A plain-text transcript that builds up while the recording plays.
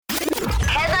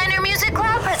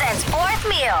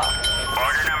meal.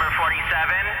 Order number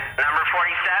 47. Number 47,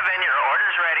 your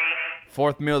order's ready.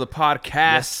 Fourth meal of the podcast.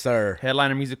 Yes, sir.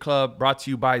 Headliner Music Club, brought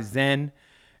to you by Zen.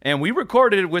 And we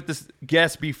recorded with this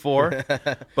guest before,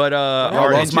 but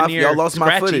our engineer, y'all lost my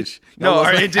Scratchy, footage. No,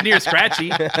 our engineer Scratchy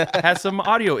has some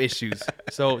audio issues.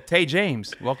 So Tay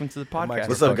James, welcome to the podcast.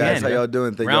 What's up, guys? Again, How y'all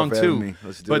doing? Thank round y'all for two. having me.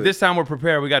 Let's do but it. this time we're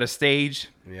prepared. We got a stage.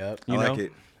 Yep. I like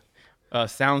it.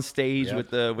 Sound stage Yep. with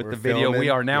the We're video. filming. We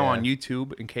are now Yeah. on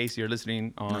YouTube. In case you're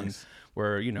listening on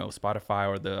where Spotify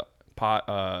or the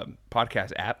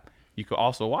podcast app, you could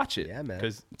also watch it. Yeah, man.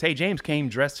 Because Tay James came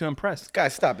dressed to impress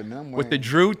Guys, stop it, man. I'm with the wearing-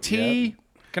 Drew tee.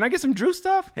 Can I get some Drew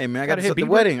stuff? Hey, man, I Gotta got this hit at the Bieber?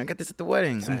 wedding. I got this at the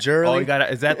wedding. Some Oh, Jurley. you got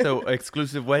is that the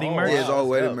exclusive wedding merch? Yeah, it's all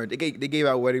Wow, wedding dope. merch. They gave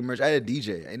out wedding merch. I had a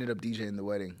DJ. I ended up DJing the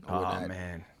wedding. or Oh, whatnot,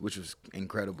 man. which was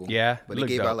incredible. Yeah, but it they looked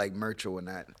gave dope. out like merch or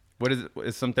whatnot. What is it?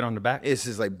 Is something on the back? It's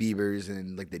just like Bieber's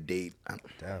and like the date.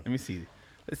 Let me see.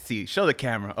 Let's see. Show the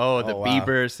camera. Oh, the Oh, wow.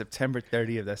 Bieber, September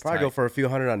 30th. That's Probably tight. go for a few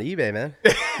hundred on eBay, man.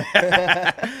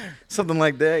 Something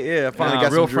like that. Yeah, I finally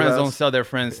got real some Drew friends House. don't sell their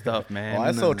friends stuff, man. Well,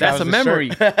 I sold That's a Travis's memory.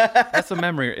 shirt. That's a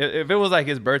memory. If it was like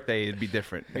his birthday, it'd be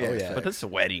different. Oh, yeah. But this is a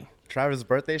wedding. Travis'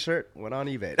 birthday shirt went on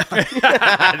eBay.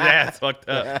 That's fucked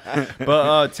up.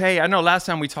 But Tay, I know last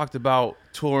time we talked about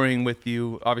touring with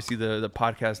you. Obviously, the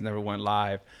podcast never went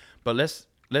live. But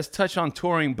let's touch on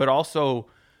touring, but also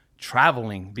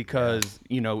traveling, because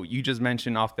you just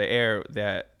mentioned off the air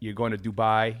that you're going to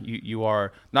Dubai. You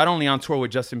are not only on tour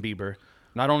with Justin Bieber,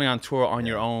 not only on tour on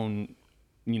your own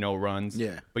runs,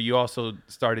 but you also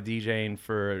started DJing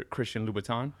for Christian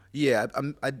Louboutin. Yeah,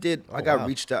 I did. I got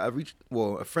reached out.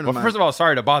 A friend of mine. First of all,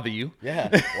 sorry to bother you. Yeah.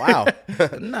 Wow.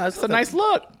 no, It's a nice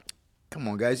look. Come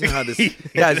on, guys. You know how this.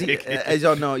 Guys, as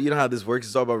y'all know, you know how this works.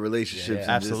 It's all about relationships. Yeah, and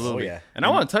Absolutely. Oh, yeah. And I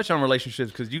want to touch on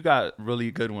relationships because you got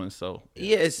really good ones. So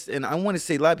Yes, and I want to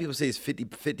say a lot of people say it's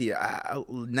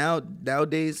 50-50.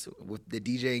 Nowadays, with the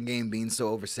DJing game being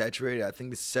so oversaturated, I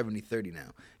think it's 70-30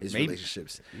 now is Maybe.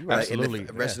 relationships. Absolutely. And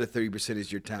the rest of the 30%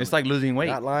 is your talent. it's like losing weight.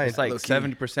 Not lying. It's like Low-key.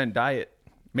 70% diet,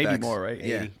 maybe Facts. more, right?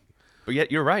 Yeah. 80. But yet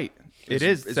you're right. It's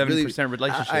 70% really-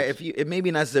 relationships. It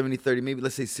maybe not 70-30, maybe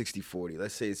let's say 60-40.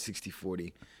 Let's say it's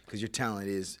 60-40 because your talent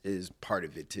is part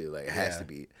of it too. Like it has to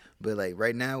be. But like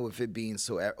right now, with it being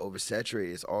so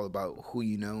oversaturated, it's all about who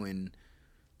you know and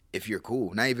if you're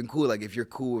cool. Not even cool. Like if you're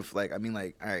cool with all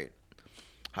right,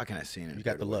 how can I say it? You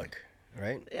got the look,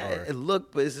 right? Yeah, Or- it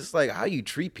look, but it's just like how you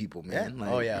treat people, man. Yeah.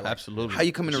 Like, Oh, yeah. Absolutely. How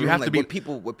you come in the You room, have like to be,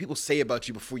 what people say about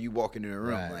you before you walk into the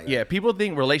room. Right. Like, yeah, people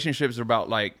think relationships are about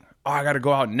like, oh, I got to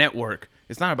go out and network.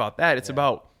 It's not about that. It's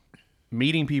about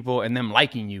meeting people and them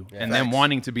liking you and them Facts.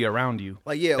 wanting to be around you.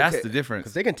 Like, yeah, That's okay. the difference.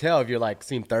 Because they can tell if you're like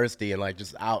seem thirsty and like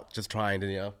just out, just trying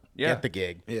to get the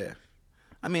gig. Yeah,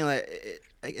 I mean,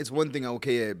 it's one thing.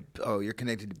 Okay, you're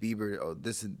connected to Bieber. Oh,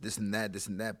 this and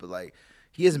that. But like,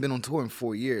 he hasn't been on tour in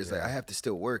 4 years. Like, I have to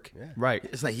still work. Yeah. Right.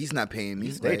 It's like he's not paying me.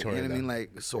 Stay Like, touring, you know what I mean?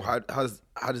 Like, so how does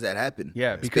that happen?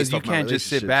 Yeah, It's because based you off my can't just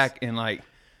sit relationships. back and like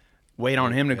wait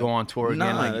on him to go on tour again.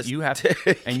 Nah, Like that's- you have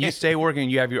to, and you stay working.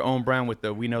 You have your own brand with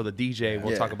the We Know the DJ.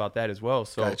 We'll Yeah. talk about that as well.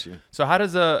 So, Got you. so how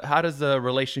does a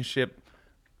relationship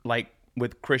like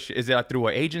with Christian? Is it like through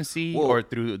an agency Well, or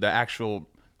through the actual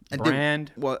I did-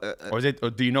 brand? well, or is it? Or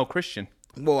do you know Christian?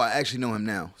 Well, I actually know him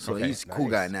now, so Okay, he's a cool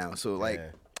guy now. So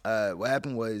what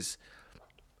happened was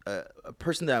a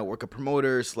person that I work, a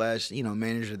promoter /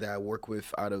 manager that I work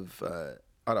with out of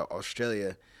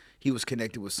Australia. He was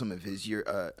connected with some of his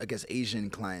I guess Asian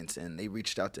clients, and they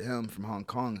reached out to him from Hong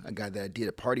Kong, a guy that I did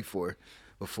a party for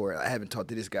before. I haven't talked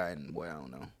to this guy in I don't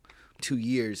know, 2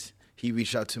 years. He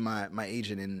reached out to my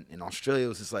agent in Australia. It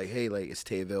was just like, hey, like, is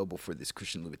Tay available for this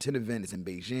Christian Louboutin event? It's in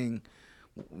Beijing.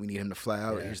 We need him to fly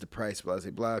out. Here's the price. Blah, blah,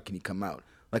 blah. Can he come out?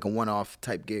 Like a one-off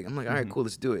type gig. I'm like, all right, cool,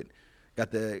 let's do it. Got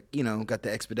the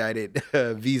expedited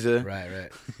visa. Right.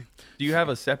 Do you have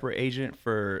a separate agent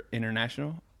for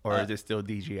international, or is it still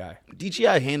DJI?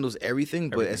 DJI handles everything,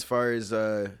 but as far as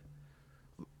I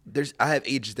have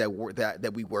agents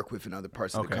that we work with in other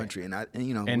parts of the country,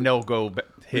 And they'll go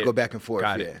we go back and forth.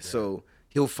 Got Yeah. it. So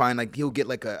he'll find he'll get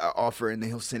like a offer, and then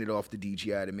he'll send it off to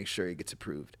DJI to make sure it gets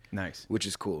approved. Nice. Which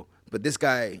is cool. But this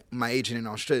guy, my agent in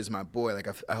Australia, is my boy. Like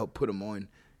I helped put him on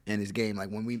in his game. Like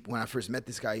when I first met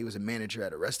this guy, he was a manager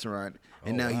at a restaurant,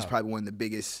 and now he's probably one of the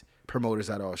biggest promoters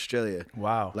out of Australia.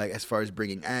 Wow. Like as far as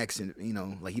bringing acts, and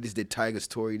like he just did Tyga's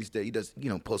tour. He does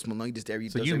Post Malone. He just every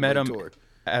So does you every met him tour.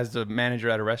 as the manager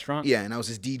at a restaurant? Yeah, and I was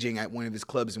just DJing at one of his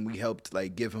clubs, and we helped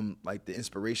like give him like the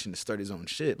inspiration to start his own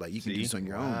shit. Like you can do this on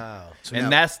your own. So And now-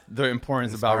 that's the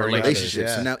importance about Inspiring relationships.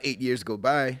 relationships. Yeah. So now 8 years go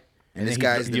by, And this then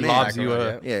guy's he the man. lobs you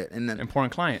a Yeah, and then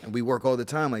important client. we work all the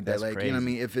time like that. That's Like, you know what I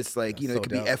crazy. mean? If it's like, That's it so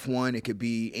could dope. be F1, it could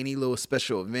be any little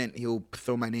special event, he'll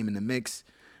throw my name in the mix.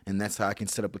 And that's how I can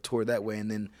set up a tour that way. And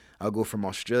then I'll go from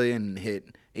Australia and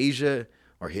hit Asia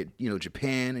or hit,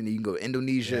 Japan. And you can go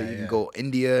Indonesia, you can go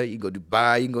India, you can go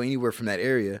Dubai, you can go anywhere from that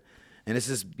area. And it's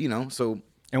just, so.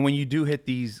 And when you do hit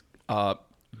these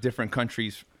different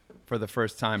countries for the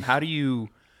first time, how do you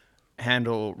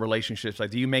handle relationships?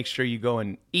 Like, do you make sure you go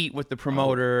and eat with the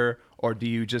promoter, or do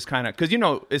you just kind of, because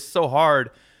it's so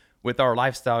hard with our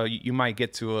lifestyle. You might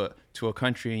get to a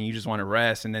country and you just want to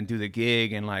rest and then do the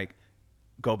gig and like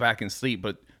go back and sleep,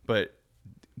 but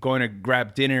going to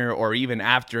grab dinner or even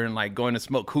after and like going to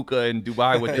smoke hookah in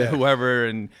Dubai with whoever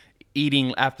and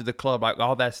eating after the club, like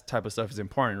all that type of stuff is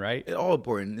important, right? It's all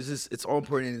important. It's all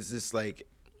important. It's just like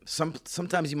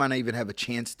sometimes you might not even have a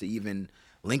chance to even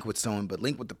link with someone, but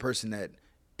link with the person that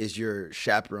is your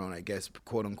chaperone, I guess,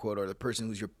 quote unquote, or the person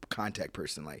who's your contact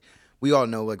person. Like, we all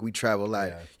know, like, we travel a lot.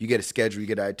 Yeah. You get a schedule, you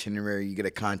get an itinerary, you get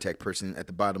a contact person at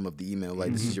the bottom of the email.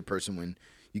 Like, this is your person when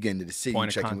you get into the city.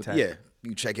 Point you of check contact.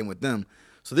 you check in with them.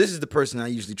 So this is the person I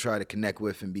usually try to connect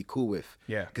with and be cool with.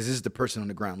 Yeah. Because this is the person on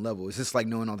the ground level. It's just like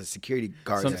knowing all the security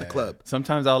guards at the club.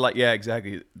 Sometimes I'll like, yeah,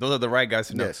 exactly. Those are the right guys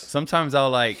to know. Yes. Sometimes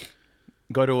I'll like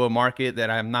go to a market that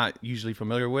I'm not usually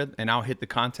familiar with, and I'll hit the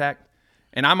contact,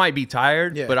 and I might be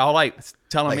tired, but I'll like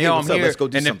tell them, Like, yo, hey, I'm what's up? here. Let's go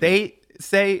do and something. if they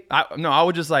say, I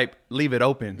would just like leave it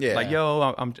open. Yeah. Like,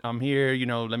 yo, I'm here.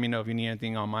 Let me know if you need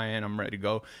anything on my end. I'm ready to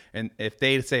go. And if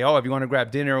they say, oh, if you want to grab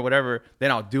dinner or whatever, then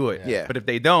I'll do it. Yeah. But if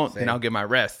they don't, then I'll get my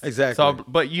rest. Exactly. So,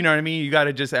 but you know what I mean? You got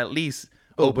to just at least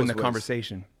open the both ways.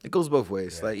 conversation. It goes both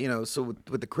ways. Like, so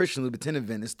with the Christian Louboutin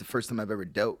event, it's the first time I've ever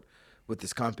dealt with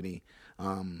this company.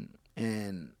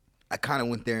 And I kind of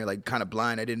went there like kind of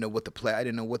blind. I didn't know what to play. I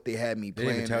didn't know what they had me They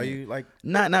playing. didn't even tell you, like?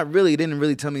 Not really. It didn't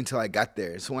really tell me until I got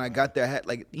there. So when I got there, I had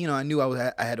like, I knew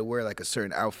I had to wear like a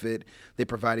certain outfit. They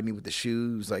provided me with the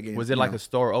shoes. Like, Was it like a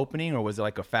store opening, or was it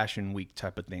like a fashion week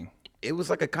type of thing? It was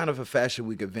like a kind of a fashion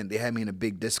week event. They had me in a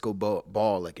big disco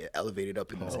ball like it elevated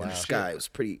up in the sky. It was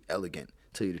pretty elegant,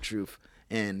 to tell you the truth.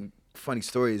 And funny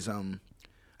story is,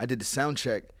 I did the sound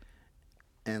check.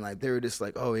 And like they were just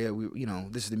like, oh yeah,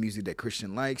 this is the music that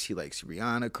Christian likes. He likes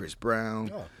Rihanna, Chris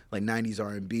Brown, like 90s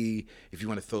R&B. If you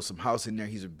want to throw some house in there,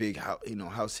 he's a big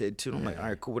house head too. And I'm like, all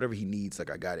right, cool, whatever he needs, like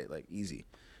I got it, like easy.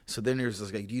 So then there's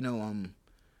this like,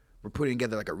 we're putting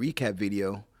together like a recap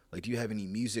video. Like, do you have any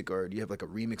music or do you have like a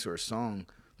remix or a song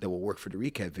that will work for the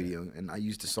recap video? And I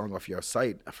used the song off your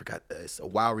site. I forgot, it's a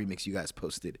WoW remix you guys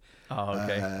posted. Oh,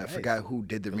 okay. I forgot who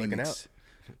did the looking remix. out.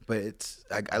 But it's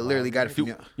I literally got it from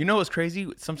you. You know what's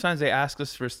crazy? Sometimes they ask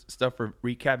us for stuff for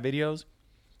recap videos,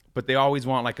 but they always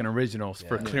want like an original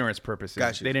for clearance purposes.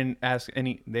 Gotcha. They didn't ask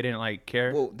any. They didn't like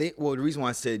care. Well, the reason why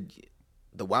I said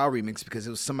the WoW remix because it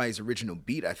was somebody's original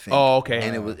beat, I think. Oh, okay.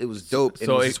 And it was dope. And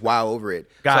So it was it- just WoW over it.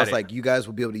 Got so I was it. like, you guys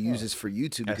will be able to use this for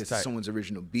YouTube because tight. it's someone's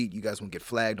original beat. You guys won't get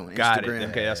flagged on Got Instagram. it.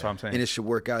 Okay, that's what I'm saying. And it should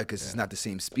work out because it's not the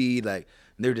same speed. Like,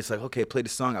 and they were just like, okay, play the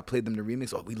song. I played them the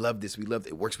remix. Oh, we love this. We love it.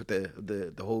 It works with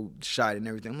the whole shot and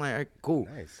everything. I'm like, all right, cool.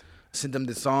 Nice. Sent them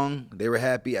the song. They were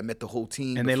happy. I met the whole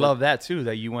team. and they before- love that too.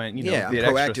 That you went. yeah, I'm did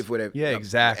proactive extras. with it. Yeah,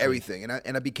 exactly. Everything,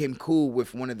 and I became cool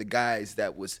with one of the guys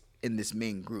that was in this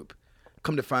main group.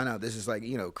 Come to find out, this is like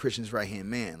Christian's right hand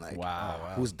man, like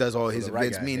Wow. who does all his the right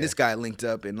events. guy, Me and yeah. this guy linked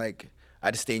up, and like I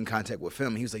just stayed in contact with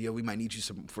him. He was like, "Yo, we might need you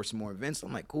for some more events."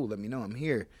 I'm like, "Cool, let me know. I'm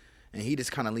here." And he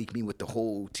just kind of linked me with the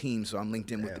whole team. So I'm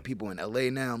linked in with the people in LA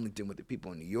now. I'm linked in with the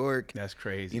people in New York. That's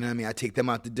crazy. You know what I mean? I take them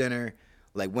out to dinner,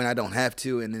 like when I don't have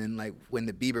to. And then like when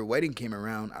the Bieber wedding came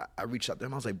around, I reached out to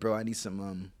them. I was like, bro, I need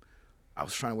some. I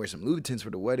was trying to wear some Louboutins for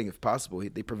the wedding if possible.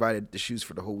 They provided the shoes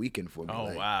for the whole weekend for me. Oh,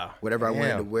 like, wow. Whatever I wanted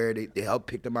to Damn. wear, they helped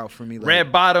pick them out for me. Like,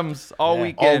 Red bottoms all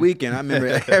weekend. all weekend. I remember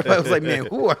everybody was like, man,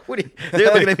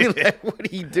 they're looking at me like, what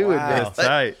are you doing, man? That's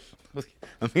tight.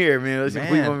 I'm here, man. What you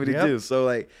Man, want me to yep. do? So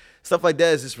like stuff like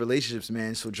that is just relationships,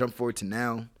 man. So jump forward to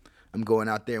now. I'm going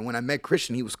out there. When I met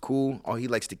Christian, he was cool. Oh, he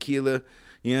likes tequila.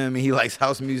 You know what I mean? He likes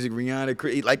house music,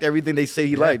 Rihanna. He liked everything they say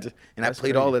he liked, and I That's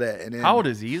played crazy. all of that. And then How old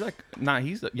is he? He's like,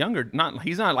 he's younger.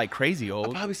 He's not like crazy I'd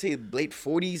old. probably say late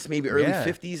 40s, maybe early Yeah.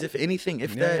 50s, if anything,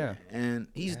 if Yeah, that. yeah. And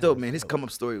he's dope, man. His come up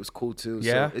story was cool too.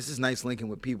 Yeah. So this is nice linking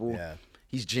with people. Yeah.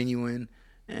 He's genuine,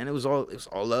 and it was all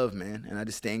love, man. And I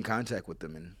just stay in contact with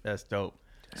them. And That's dope.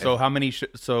 So how many?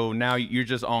 So now you're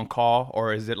just on call,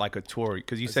 or is it like a tour?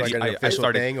 Because you It's said like an I official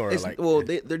started. thing, or it's, like well,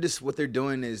 they're just what they're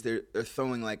doing is they're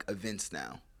throwing like events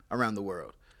now around the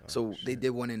world. So they did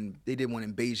one in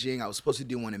Beijing. I was supposed to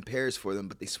do one in Paris for them,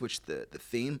 but they switched the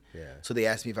theme. Yeah. So they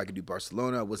asked me if I could do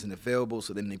Barcelona. I wasn't available,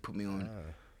 so then they put me on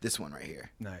this one right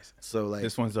here. Nice. So like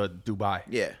This one's a Dubai.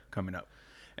 Yeah. Coming up.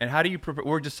 And how do you prepare?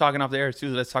 We're just talking off the air too.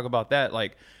 Let's talk about that.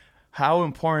 Like, how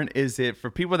important is it for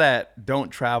people that don't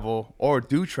travel or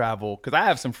do travel? Because I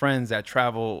have some friends that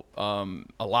travel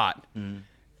a lot,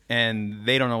 and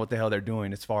they don't know what the hell they're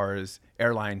doing as far as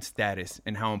airline status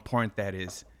and how important that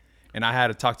is. And I had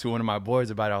to talk to one of my boys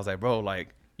about it. I was like, bro, like,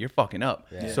 you're fucking up.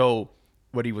 Yeah. So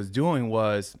what he was doing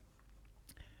was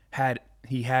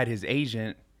he had his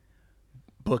agent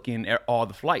booking all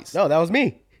the flights. No, that was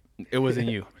me. It wasn't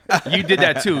you. You did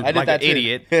that too, I did like that an too.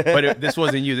 idiot. But this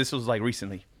wasn't you. This was like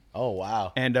recently. Oh,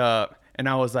 wow. And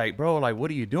I was like, bro, like, what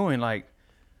are you doing? Like,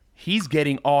 he's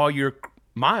getting all your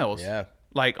miles. Yeah.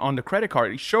 Like on the credit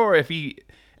card. Sure, he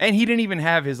didn't even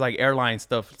have his like airline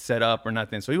stuff set up or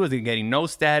nothing. So he wasn't getting no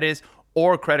status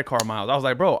or credit card miles. I was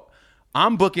like, bro,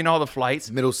 I'm booking all the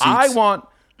flights. Middle seats. I want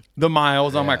the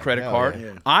miles on my credit hell card.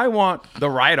 yeah. I want the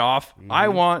write-off. I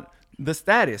want the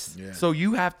status. Yeah. So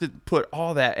you have to put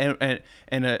all that.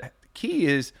 And the key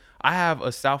is I have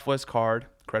a Southwest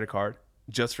credit card,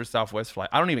 just for Southwest flight.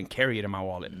 I don't even carry it in my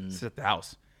wallet. It's at the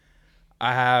house.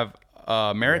 I have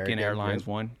American Airlines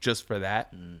one just for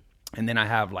that. And then I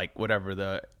have like whatever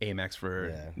the Amex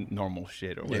for normal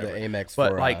shit or Yeah, whatever. the Amex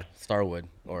But for like Starwood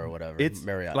or whatever. it's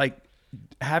Marriott. like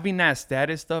having that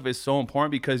status stuff is so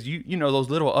important because you know those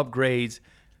little upgrades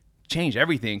change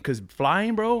everything. Because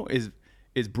flying, bro, is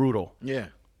brutal. Yeah.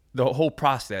 The whole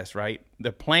process, right?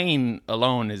 The plane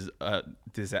alone is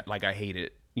like I hate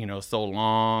it. You know, so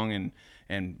long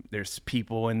and there's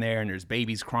people in there and there's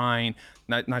babies crying.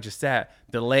 Not just that,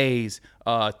 delays,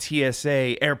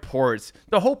 TSA, airports,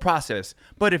 the whole process.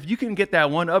 But if you can get that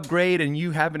one upgrade and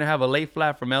you happen to have a late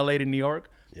flight from LA to New York,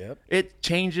 it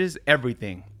changes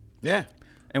everything. Yeah.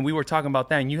 And we were talking about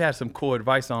that, and you had some cool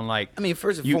advice on like. I mean,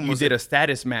 first and you foremost, did a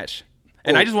status match,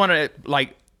 and I just want to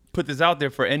like put this out there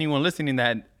for anyone listening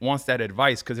that wants that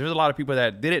advice, because there's a lot of people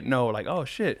that didn't know, like, oh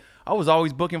shit, I was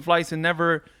always booking flights and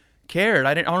never cared.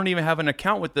 I don't even have an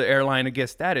account with the airline to get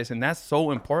status, and that's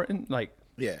so important. Like,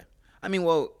 Yeah. I mean,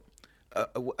 well,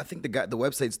 I think the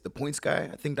website's the points guy,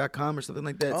 I think .com or something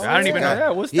like that. I don't even know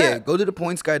that. What's Yeah, that? go to the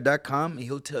pointsguy.com and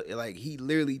he'll tell, like, he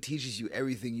literally teaches you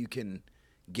everything you can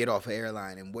get off an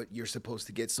airline and what you're supposed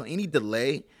to get. So any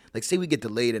delay, like say we get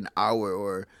delayed an hour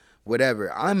or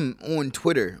whatever, I'm on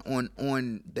Twitter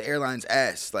on the airline's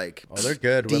ass, like, Oh, they're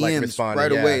good with, DMs like, responding,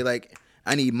 right yeah. away, like,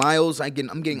 I need miles. I'm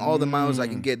getting all the miles I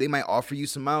can get. They might offer you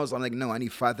some miles. I'm like, no, I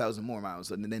need 5,000 more miles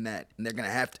than that. And they're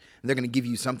gonna give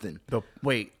you something. bro,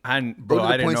 Go I to didn't the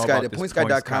know Points Guy. about The this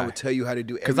pointsguy.com will tell you how to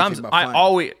do because everything about I flying.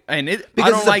 always and it.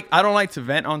 Because I don't like to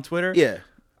vent on Twitter. Yeah,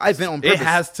 I vent on It purpose.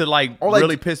 has to like Or, like-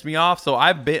 really piss me off. So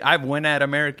I've went at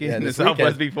American and this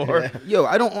Southwest weekend. before. Yo,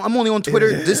 I'm only on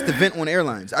Twitter just to vent on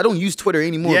airlines. I don't use Twitter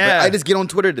anymore. Yeah. But I just get on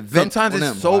Twitter to vent. Sometimes on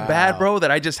it's them. so bad, bro, that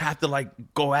I just have to like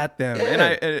go at them, and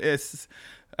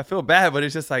I feel bad, but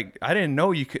it's just like I didn't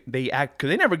know they act because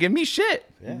they never give me shit.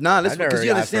 Nah, that's I've never because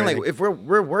you got understand. for Like, if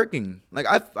we're working, like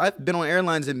I've been on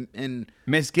airlines and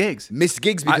Miss gigs, missed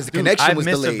gigs because the Dude, connection I was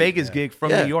missed delayed. a Vegas gig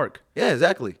from Yeah. New York. Yeah,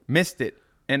 exactly. Missed it,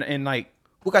 and like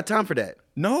Who got time for that?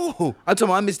 no, I told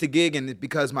him I missed a gig, and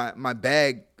because my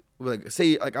bag, like,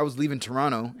 say, like I was leaving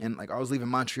Toronto, and like I was leaving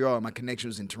Montreal, and my connection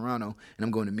was in Toronto, and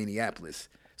I'm going to Minneapolis.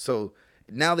 So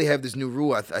now they have this new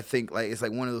rule. I think like it's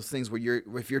like one of those things where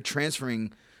if you're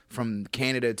transferring from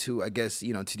Canada to, I guess,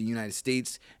 you know, to the United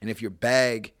States, and if your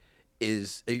bag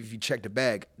if you check the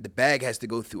bag has to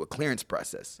go through a clearance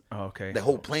process. Oh, okay. The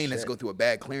whole plane has to go through a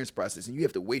bag clearance process, and you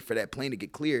have to wait for that plane to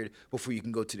get cleared before you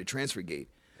can go to the transfer gate.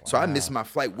 So I missed my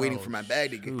flight waiting for my bag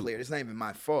to get cleared. It's not even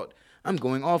my fault. I'm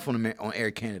going off on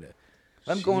Air Canada.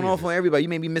 I'm going off on everybody. You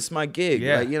made me miss my gig.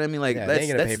 Yeah. Like, you know what I mean? Like, Yeah, they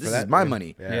ain't gonna pay for this that, is my dude.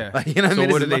 money. yeah. Like, you know what I So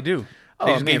mean? what This do is they my- do? Oh,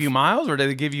 They just man, give you miles, or do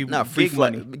they give you free gig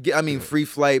flight. money? I mean, free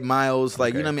flight, miles.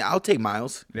 Like, you know what I mean? I'll take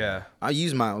miles. Yeah. I'll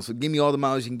use miles. So give me all the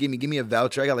miles you can give me. Give me a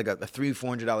voucher. I got like a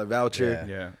 $300-$400 voucher.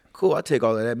 Yeah. Cool. I'll take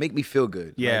all of that. Make me feel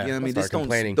good. Yeah. Like, you know what I mean? Start Just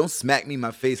complaining. don't smack me in my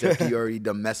face after you already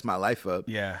done messed my life up.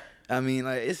 Yeah. I mean,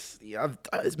 like it's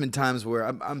been times where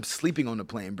I'm sleeping on the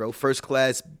plane, bro. First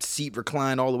class seat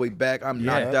reclined all the way back. I'm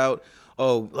knocked out.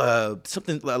 Oh,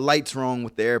 something lights wrong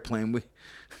with the airplane.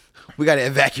 We got to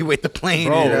evacuate the plane.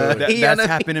 Bro, and, that's you know what I mean?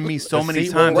 happened to me so The many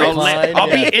seat times. won't recline. I'll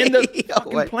be in the Yo,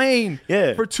 fucking like- plane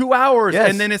Yeah. for 2 hours, Yes.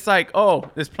 and then it's like, oh,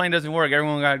 this plane doesn't work.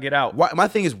 Everyone got to get out. My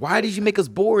thing is, why did you make us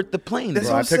board the plane? That's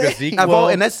bro? what Bro, I I'm took a saying. sequel,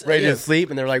 and that's ready yeah. to sleep,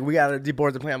 and they're like, "We gotta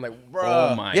deboard the plane." I'm like, "Bro,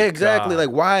 Oh my Yeah, exactly. God.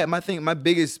 Like, why? My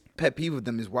biggest pet peeve with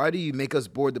them is, why do you make us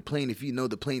board the plane if you know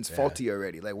the plane's faulty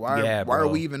already? Like, why? Yeah, why are bro.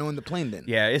 we even on the plane then?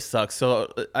 Yeah, it sucks.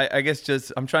 So I guess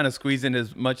just I'm trying to squeeze in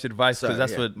as much advice because Sorry,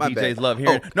 that's yeah. what My DJs bad. love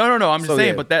hearing. Oh, No. I'm just so,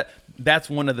 saying, yeah. but that's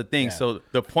one of the things. Yeah. So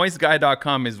the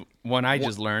pointsguy.com is one I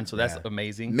just learned. So that's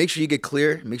amazing. Make sure you get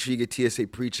clear. Make sure you get TSA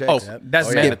pre-checks. Oh, that's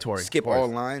yeah. mandatory. Skip all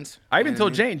lines. I even You know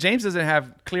told James. James doesn't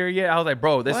have clear yet. I was like,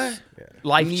 bro, this What? is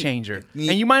life changer. you need-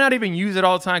 And you might not even use it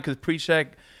all the time because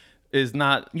pre-check is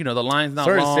not, the line's not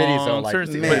Certain long. cities don't like certain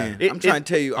it. cities- Man, but I'm trying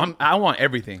to tell you, I want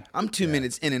everything. I'm 2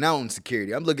 minutes in and out on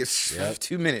security. I'm looking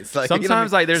 2 minutes. Like, you know what I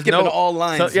Sometimes mean? like there's Skipping no all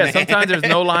lines. man. sometimes there's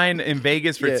no line in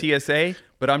Vegas for Yeah. TSA,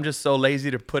 but I'm just so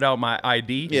lazy to put out my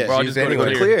ID. Yeah, bro, I'll use just go to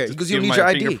anywhere. Clear, Just because you give need my your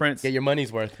ID. fingerprints. Get your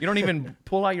money's worth. You don't even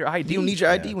pull out your ID. You don't need your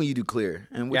ID when you do clear,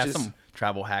 and which yeah, is some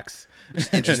travel hacks.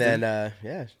 And then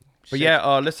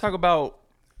But let's talk about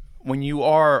when you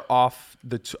are off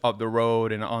the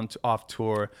road and off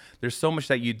tour. There's so much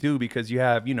that you do because you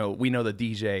have, we know the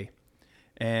DJ,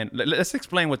 and let's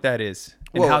explain what that is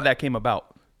and Well, how that came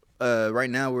about. right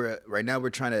now we're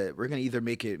gonna either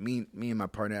make it me and my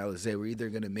partner Alizé. We're either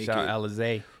gonna make Shout it out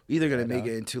Alizé. either gonna make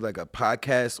it into like a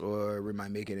podcast, or we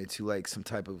might make it into like some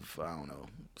type of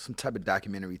some type of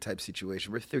documentary type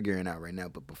situation. We're figuring out right now.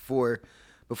 But before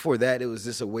that, it was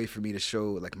just a way for me to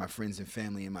show like my friends and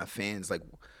family and my fans like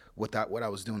what I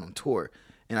was doing on tour.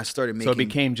 And I started making. So it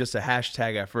became just a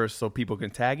hashtag at first, so people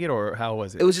can tag it, or how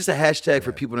was it? It was just a hashtag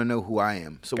for people to know who I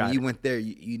am. So Got when it. you went there,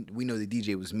 we know the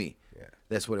DJ was me. Yeah.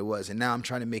 That's what it was. And now I'm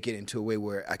trying to make it into a way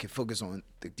where I can focus on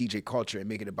the DJ culture and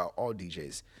make it about all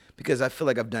DJs, because I feel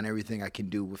like I've done everything I can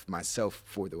do with myself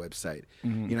for the website.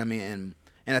 Mm-hmm. You know what I mean?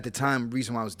 And at the time, the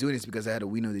reason why I was doing it is because I had a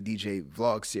We Know the DJ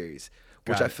vlog series,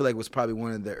 which Got I it. feel like was probably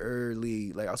one of the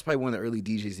early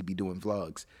DJs to be doing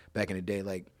vlogs back in the day.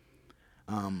 Like,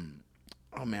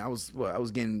 oh man, I was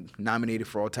getting nominated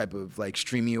for all type of like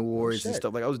streaming awards and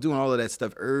stuff. Like I was doing all of that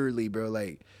stuff early, bro.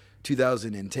 Like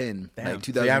 2010, Damn. like So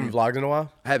 2000. So you haven't vlogged in a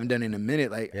while? I haven't done it in a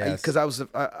minute, like, Yes. because I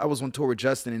was on tour with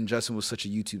Justin, and Justin was such a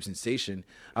YouTube sensation.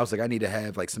 I was like, I need to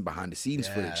have like some behind the scenes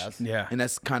footage, Yeah. and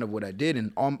that's kind of what I did.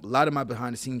 And a lot of my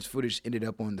behind the scenes footage ended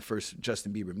up on the first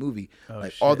Justin Bieber movie.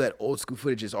 Like all that old school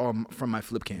footage is all from my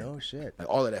flip cam. Oh shit. Like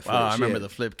all of that footage. Wow, I remember yeah. the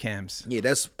flip cams.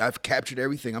 Yeah, I've captured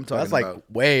everything I'm talking That's like about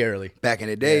way early. back in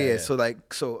the day. Yeah. Yeah.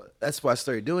 So that's why I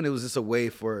started doing it. It was just a way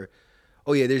for,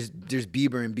 oh yeah, there's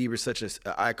Bieber, and Bieber's such an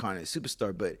icon and a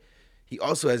superstar, but he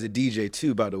also has a DJ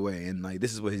too, by the way. And like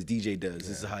this is what his DJ does.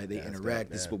 This is how they interact.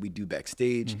 This is what we do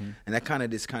backstage. And that kind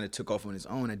of took off on its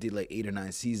own. I did like 8 or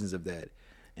 9 seasons of that,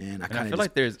 and I And I kind feel of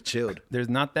like there's chilled. There's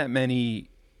not that many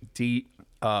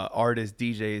artists,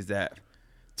 DJs that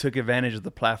took advantage of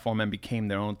the platform and became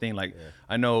their own thing. Like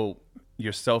I know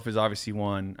yourself is obviously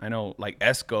one. I know like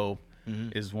Esco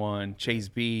is one. Chase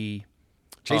B.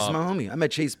 Chase is my homie. I met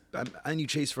Chase. I knew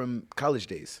Chase from college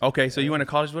days. Okay, so you went to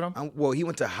college with him? Well, he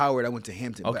went to Howard. I went to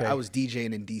Hampton. Okay. But I was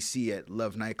DJing in D.C. at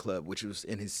Love Nightclub, which was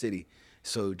in his city.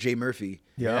 So Jay Murphy.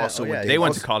 Yeah. Also Oh, yeah, went they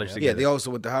went to also- college Yeah, together. they also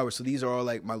went to Howard. So these are all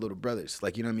like my little brothers.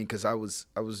 Like, you know what I mean? Because I was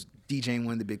DJing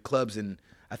one of the big clubs, and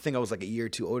I think I was like a year or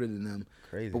two older than them.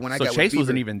 Crazy. But when I So got Chase with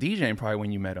wasn't Bieber- even DJing probably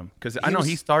when you met him, because I know was-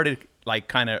 he started like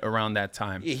kind of around that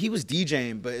time. Yeah, he was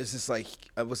DJing, but it's just like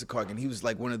what's it called? And he was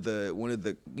like one of the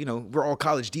we're all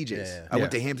college DJs. Yeah. I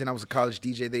went Yeah. to Hampton. I was a college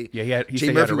DJ. He said he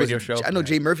had a radio wasn't- show. I know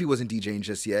Jay Murphy wasn't DJing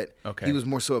just yet. Okay. he was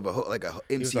more so of a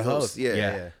MC a host. host. Yeah.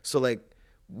 Yeah. So like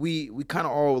we kind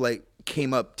of all like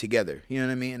came up together. You know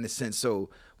what I mean? In a sense. So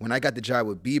when I got the job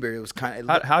with Bieber, it was kind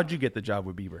of How'd you get the job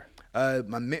with Bieber?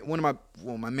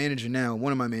 my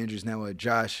managers now,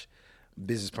 Josh,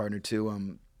 business partner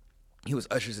too. He was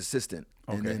Usher's assistant,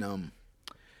 and Okay. then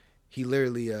he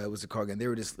literally was a call again. They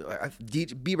were just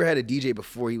Bieber had a DJ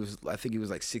before he was. I think he was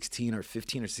like 16 or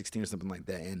 15 or 16 or something like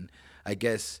that. And I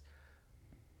guess,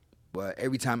 well,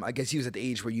 every time I guess he was at the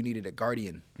age where you needed a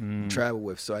guardian to travel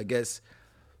with. So I guess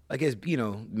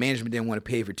management didn't want to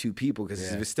pay for 2 people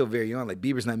because it was still very young. Like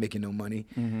Bieber's not making no money.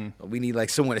 We need like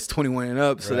someone that's 21 and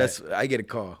up. So I get a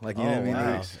call. Like you know what I mean?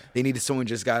 Wow. They needed someone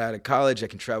just got out of college that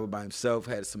can travel by himself,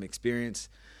 had some experience.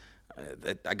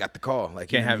 I got the call.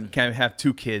 Like you know what I mean? Can't have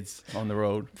 2 kids on the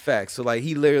road. Facts. So like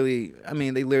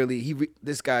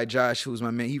this guy Josh, who was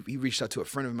my man, he reached out to a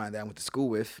friend of mine that I went to school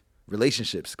with.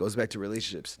 Relationships goes back to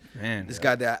relationships. Man. This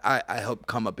guy that I helped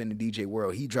come up in the DJ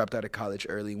world, he dropped out of college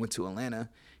early, went to Atlanta.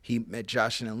 He met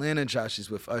Josh in Atlanta. Josh is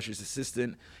with Usher's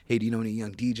assistant. Hey, do you know any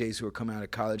young DJs who are coming out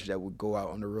of college that would go out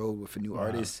on the road with a new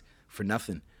artist for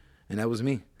nothing? And that was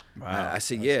me. Wow. I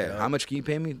said, yeah. How much can you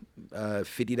pay me?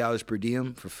 $50 per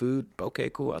diem for food. Okay,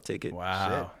 cool. I'll take it.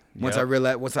 Wow. Once Yep. I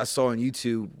realized, once I saw on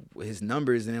YouTube his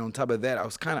numbers, and then on top of that, I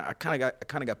kind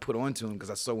of got put onto him because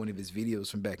I saw one of his videos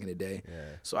from back in the day. Yeah.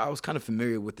 So I was kind of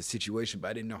familiar with the situation, but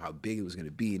I didn't know how big it was going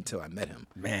to be until I met him.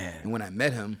 Man. And when I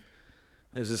met him,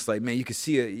 It was just like, man, you could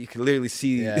see it. You could literally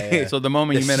see. Yeah. So the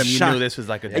moment you met him, you shot. knew this was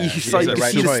like a You he's saw, a you could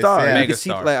right see the choice. star. Yeah. You mega could see,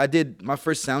 star. like, I did my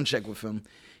first sound check with him.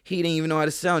 He didn't even know how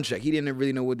to sound check. He didn't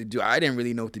really know what to do. I didn't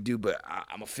really know what to do, but I'm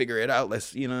gonna figure it out.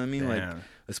 Let's, you know what I mean? Like, Damn.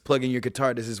 let's plug in your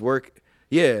guitar. Does this work?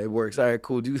 Yeah, it works. All right,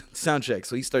 cool. Do sound check.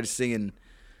 So he started singing.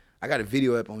 I got a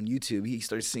video up on YouTube. He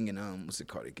started singing, what's it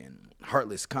called again?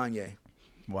 Heartless, Kanye.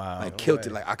 Wow. Like killed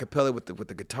it, like acapella with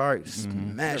the guitar. He just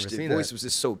mashed Never it. seen Voice that. was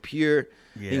just so pure.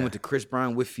 He Yeah. went to Chris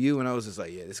Brown with you, and I was just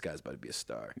like, yeah, this guy's about to be a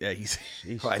star. Yeah, he's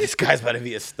Like, this guy's about to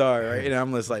be a star, right? And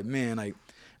I'm just like, man, like,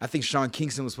 I think Sean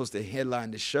Kingston was supposed to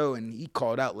headline the show, and he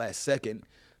called out last second,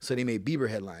 so they made Bieber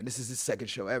headline. This is his second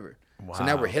show ever. So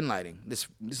now Wow. we're headlining. This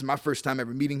is my first time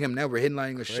ever meeting him. Now we're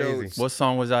headlining a show. Crazy. It's What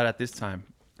song was out at this time?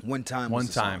 One time. One was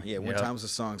the song. time. Yeah, one Yep. time was a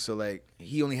song. So like,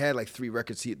 he only had like 3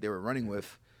 records they were running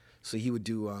with, so he would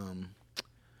do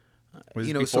Was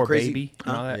you it know, before so crazy. Baby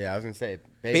and all that? Yeah, I was gonna say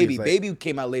Baby. was like- Baby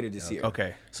came out later this year.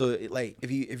 Okay. So like,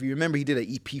 if you remember, he did an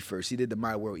EP first. He did the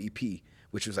My World EP,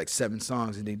 which was like 7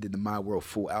 songs, and then he did the My World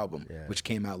full album, Yeah. which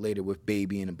came out later with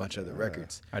Baby and a bunch of other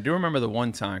records. I do remember the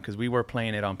one time because we were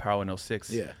playing it on Power 106.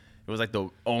 Yeah. It was like the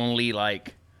only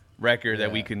like record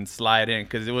that we Yeah. can slide in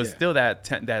because it was Yeah. still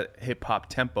that hip hop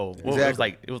tempo. Well,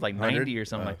 Exactly. it was like 100? 90 or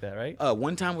something like that, right?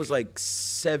 One time was like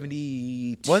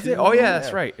 72. Was it? Oh yeah,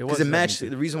 that's right. It was Because it matched. 72.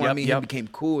 The reason why Yep, me and yep. him became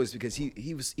cool is because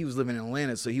he was living in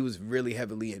Atlanta, so he was really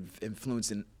heavily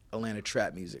influencing Atlanta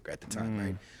trap music at the time,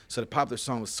 right? So the popular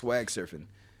song was Swag Surfing,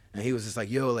 and he was just like,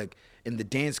 "Yo, like in the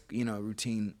dance,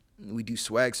 routine, we do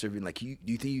swag surfing. Like, do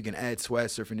you think you can add swag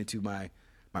surfing into my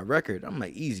record?" I'm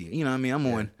like, "Easy." You know what I mean? I'm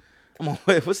on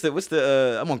what's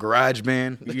the I'm on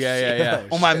GarageBand. Yeah.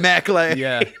 On my Mac, like,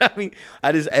 Yeah. I mean,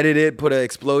 I just edited, put an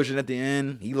explosion at the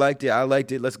end. He liked it, I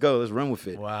liked it. Let's go, let's run with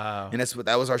it. Wow. And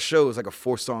that was our show. It was like a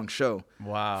 4-song show.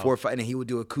 Wow. 4 or 5, and then he would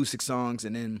do acoustic songs,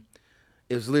 and then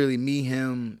it was literally me,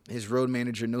 him, his road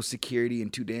manager, no security,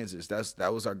 and 2 dancers.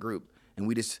 That was our group, and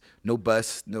we just no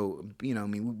bus, no, we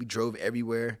drove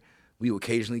everywhere. We would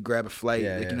occasionally grab a flight,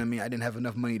 Yeah, like, yeah. you know what I mean. I didn't have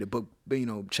enough money to book,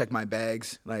 check my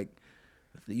bags, like.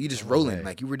 You just rolling, way.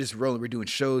 like you were just rolling. We're doing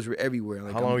shows, we're everywhere.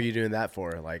 Like How long were you doing that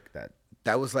for? Like that?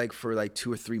 That was like for like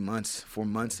 2 or 3 months, 4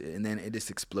 months, and then it just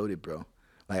exploded, bro.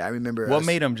 Like I remember. What us-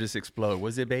 made him just explode?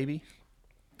 Was it Baby?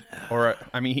 Or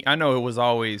I mean, I know it was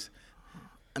always.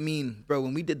 I mean, bro,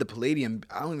 when we did the Palladium,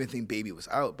 I don't even think Baby was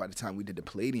out by the time we did the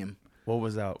Palladium. What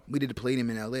was out? We did the Palladium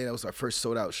in LA. That was our first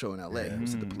sold out show in LA. It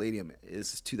was at the Palladium.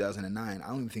 This is 2009. I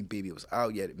don't even think Baby was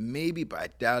out yet. Maybe, but I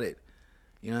doubt it.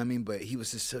 You know what I mean? But he was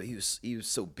just so he was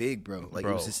so big, bro. Like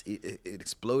it was just it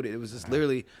exploded. It was just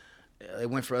literally. It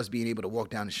went for us being able to walk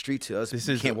down the street to us. This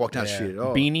We is- can't walk down the yeah. street at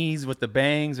all. Beanies with the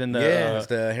bangs and the, Yeah, it's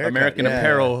the haircut, American yeah.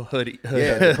 Apparel hoodie.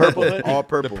 Yeah, the purple hood, all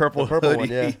purple. The purple purple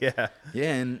hoodie. one, yeah.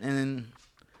 Yeah, and then,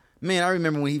 man, I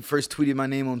remember when he first tweeted my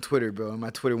name on Twitter, bro. And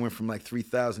my Twitter went from like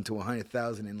 3,000 to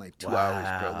 100,000 in like 2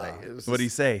 hours, bro. Like, it was What'd he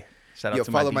just- say? Shout out Yo,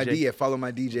 to follow my DJ. follow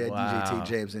my DJ at Wow. DJ Tate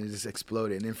James, and it just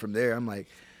exploded. And then from there, I'm like,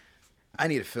 I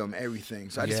need to film everything.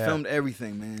 So I just Yeah. filmed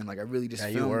everything, man. Like I really just Yeah,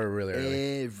 you filmed were really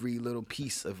early. every little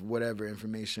piece of whatever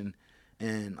information.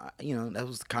 And that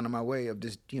was kind of my way of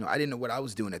just, I didn't know what I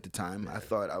was doing at the time. I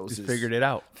thought I was Just figured it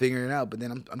out. figuring it out. But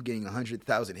then I'm getting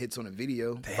 100,000 hits on a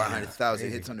video, 500,000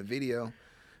 hits on a video.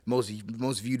 Most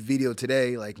viewed video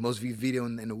today, like most viewed video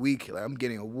in a week. Like I'm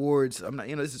getting awards. I'm not,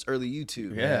 this is early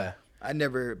YouTube. Yeah. I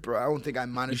never, bro. I don't think I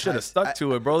monetized. You should have stuck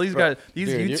to it, bro. These bro, these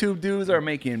dude, YouTube dudes are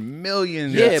making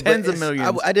millions, Yeah, tens but of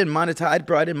millions. I didn't monetize,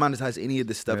 bro. I didn't monetize any of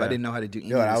this stuff. Yeah. I didn't know how to do any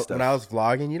Yo, of this stuff. when I was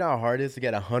vlogging, you know how hard it is to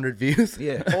get 100 views?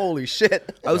 Yeah. Holy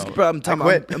shit. I was, bro, I'm talking I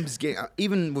about, quit. I'm just getting,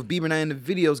 even with Bieber and I in the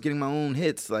videos, getting my own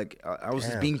hits. Like, I was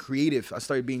just Damn. being creative. I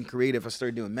started being creative. I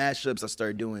started doing mashups. I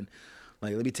started doing,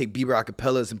 like, let me take Bieber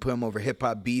acapellas and put them over hip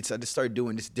hop beats. I just started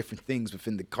doing just different things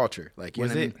within the culture. Like, you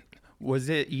was know what I it mean? was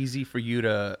it easy for you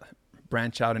to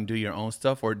branch out and do your own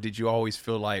stuff, or did you always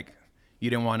feel like you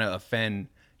didn't want to offend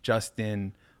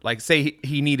Justin? Like, say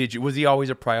he needed you, was he always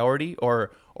a priority, or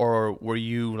were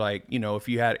you like, if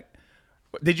you had,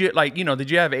 did you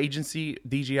have agency,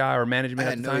 DGI, or management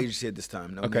I at had the no time? agency at this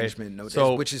time, no Okay. management, no.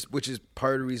 So- which is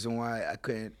part of the reason why I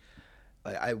couldn't.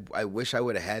 Like I wish I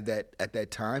would have had that at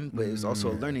that time, but it was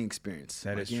also a learning experience.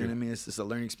 That Like, is you know true. what I mean? It's just a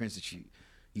learning experience that you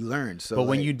learn. So, But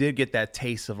when like, you did get that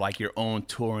taste of like your own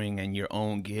touring and your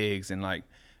own gigs and like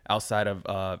outside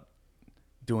of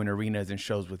doing arenas and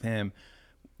shows with him,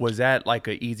 was that like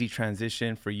an easy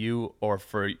transition for you or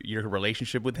for your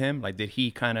relationship with him? Like, did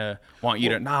he kind of want you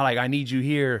to, like, I need you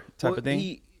here type of thing?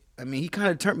 He kind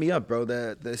of turned me up, bro.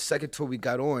 The second tour we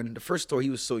got on, the first tour he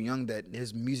was so young that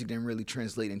his music didn't really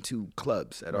translate into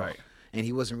clubs at all. Right. and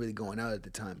he wasn't really going out at the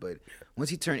time. But once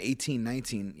he turned 18,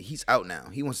 19, he's out now.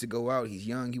 He wants to go out. He's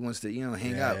young. He wants to,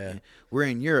 hang out. Yeah. We're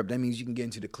in Europe. That means you can get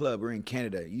into the club. We're in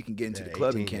Canada. You can get into the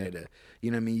club 18, in Canada.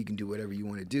 You know what I mean? You can do whatever you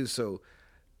want to do. So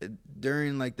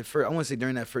during like I want to say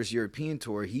during that first European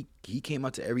tour, he came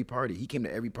out to every party. He came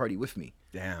to every party with me.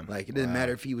 Damn. Like it doesn't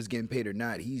matter if he was getting paid or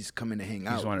not. He's coming to hang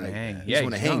out. just wanted to Like, hang. He Yeah, just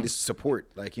want to he's hang, young. just support.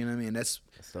 Like, you know what I mean? That's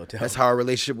So dope. how our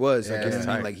relationship was. Like, Yeah, you know that's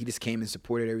what I mean? tight. Like he just came and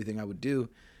supported everything I would do,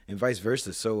 and vice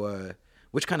versa. So,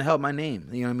 which kind of helped my name.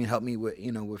 You know what I mean? Helped me with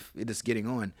with it just getting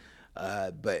on.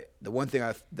 But the one thing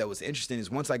that was interesting is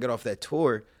once I got off that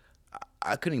tour,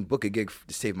 I couldn't book a gig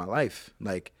to save my life.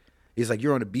 Like. It's like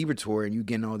you're on a Bieber tour and you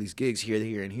getting all these gigs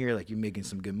here, and here. Like you're making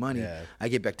some good money. Yeah. I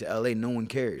get back to LA, no one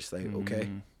cares. Like okay,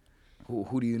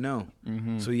 who do you know?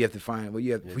 So you have to find what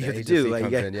you have. Yeah, What you the have to do. agency Like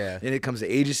comes you got, in, yeah. and it comes to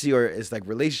agency or it's like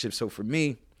relationships. So for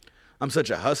me, I'm such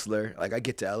a hustler. Like I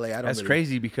get to LA, I don't. That's really,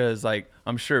 crazy because like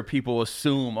I'm sure people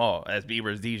assume, oh, as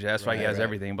Bieber's DJ, that's why he has right.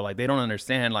 everything. But like they don't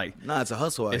understand like Nah, it's a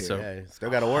hustle out it's here. a Yeah, still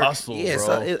got to work. hustle, Yeah, bro.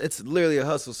 so it's literally a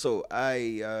hustle. So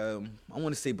I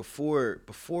want to say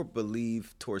before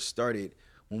Believe tour started,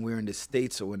 when we were in the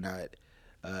States or whatnot,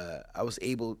 I was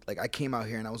able, like I came out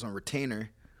here and I was on retainer.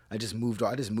 I just moved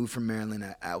from Maryland.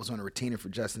 I was on a retainer for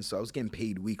Justin, so I was getting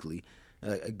paid weekly,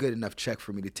 a good enough check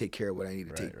for me to take care of what I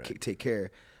needed to take care.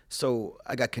 So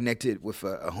I got connected with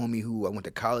a homie who I went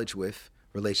to college with,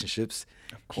 relationships.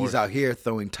 He's out here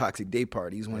throwing Toxic Day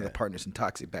Party. He's one of the partners in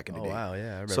Toxic back in the Oh, day. wow, yeah, I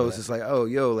remember So it's that. just like, oh,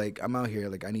 yo, like I'm out here,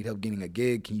 like I need help getting a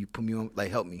gig. Can you put me on, like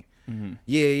help me?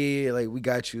 Yeah, like we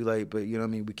got you, like, but you know what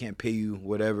I mean, we can't pay you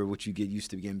what you get used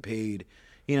to getting paid.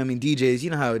 You know what I mean, DJs, you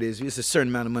know how it is. It's a certain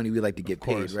amount of money we like to get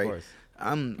course, paid, right? of course.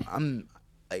 I'm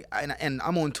like, and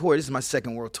I'm on tour. This is my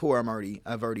second world tour.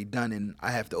 I've already done, and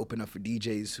I have to open up for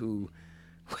DJs who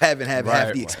haven't had half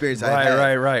Right, the experience right, I've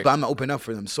had. right. But I'm gonna open up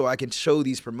for them so I can show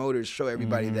these promoters, show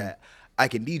everybody that I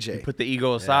can DJ. Put the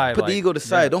ego aside. Put the like, ego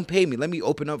aside. yeah. Don't pay me. Let me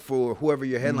open up for whoever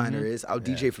your headliner is. I'll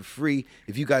DJ for free.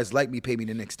 If you guys like me, pay me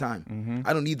the next time.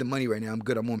 I don't need the money right now. I'm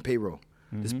good. I'm on payroll.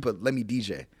 But let me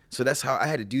DJ. So that's how I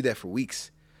had to do that for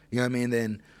weeks. You know what I mean?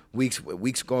 Then weeks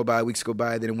go by.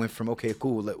 Then it went from, okay,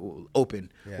 cool, we'll open.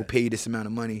 Yeah. We'll pay you this amount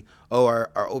of money. Oh, our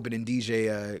opening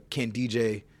DJ can't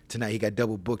DJ tonight. He got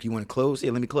double booked. You want to close?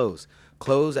 Yeah, let me close.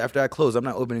 Close. After I close, I'm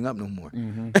not opening up no more.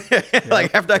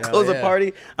 Like after I close a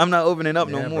party, I'm not opening up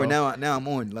no more. bro. Now I'm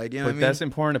on. Like, you know But what I mean? that's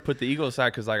important to put the ego aside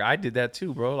because like I did that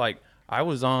too, bro. Like I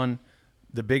was on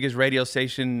the biggest radio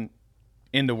station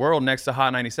in the world next to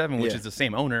Hot 97, which Yeah. is the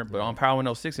same owner, but on Power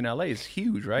 106 in LA is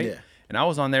huge, right? Yeah. And I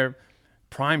was on there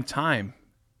prime time,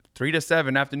 3 to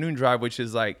 7 afternoon drive, which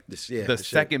is like the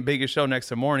second biggest show next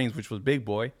to mornings, which was Big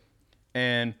Boy.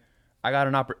 And I got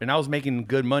and I was making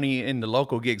good money in the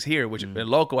local gigs here, which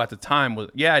local at the time was,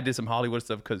 I did some Hollywood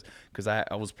stuff because I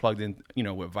was plugged in,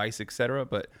 with Vice, etc.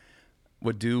 But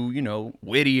would do,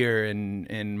 Whittier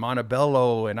and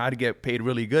Montebello, and I'd get paid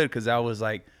really good because I was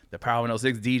like the Power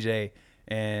 106 DJ,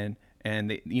 and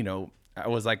I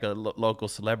was like a local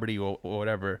celebrity or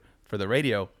whatever for the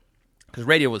radio, because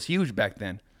radio was huge back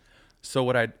then.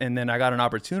 So then I got an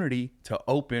opportunity to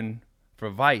open for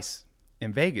Vice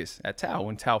in Vegas at Tao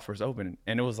when Tao first opened,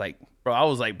 and it was like, bro, I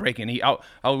was like breaking. We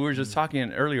were just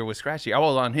talking earlier with Scratchy. I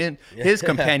was on his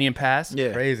companion pass,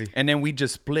 Yeah. Crazy. and then we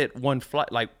just split one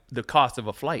flight, like the cost of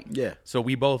a flight. Yeah. So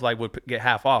we both like would get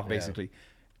half off basically,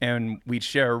 and we'd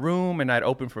share a room, and I'd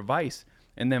open for Vice,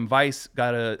 and then Vice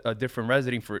got a different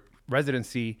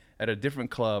residency at a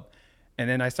different club, and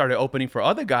then I started opening for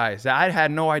other guys that I had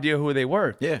no idea who they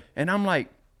were. Yeah. And I'm like,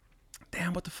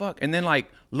 damn, what the fuck? And then like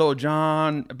Lil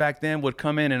Jon back then would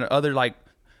come in, and other like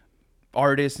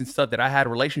artists and stuff that I had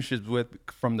relationships with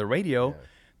from the radio,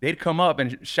 they'd come up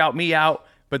and shout me out.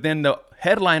 But then the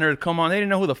headliner would come on, they didn't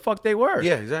know who the fuck they were.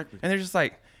 Yeah, exactly. And they're just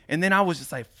like, and then I was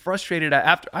just like frustrated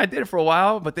after I did it for a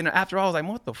while, but then after I was like,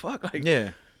 what the fuck? Like,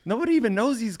 Yeah. nobody even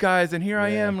knows these guys, and here I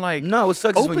am like No, what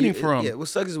sucks is when opening you, for them. Yeah, what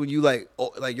sucks is when you like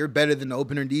you're better than the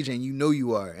opener DJ, and you know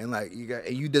you are, and like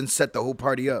you didn't set the whole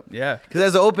party up. Yeah. Because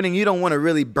as an opening, you don't want to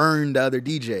really burn the other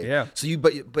DJ. Yeah. So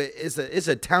but it's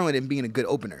a talent in being a good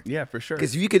opener. Yeah, for sure.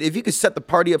 Because if you could set the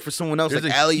party up for someone else, There's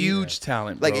like a alley huge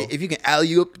talent, like bro. if you can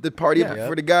alley up the party up Yeah.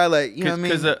 for the guy, like you know what I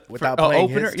mean. Because Without an playing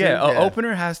opener, hits too? an Yeah.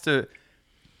 opener has to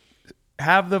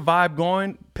have the vibe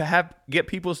going, get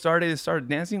people started and start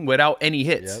dancing without any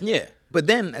hits. Yep. Yeah. But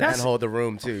then And hold the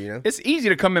room too, you know? It's easy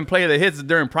to come and play the hits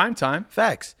during prime time.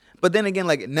 facts. But then again,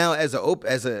 like now as a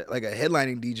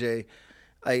headlining DJ,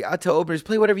 like I tell openers,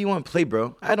 play whatever you want to play,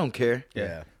 bro. I don't care.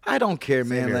 Yeah. I don't care,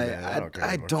 man. here, Like man. I don't care I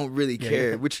anymore. don't really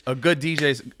care. Which A good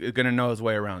DJ's gonna know his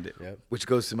way around it. Yep. which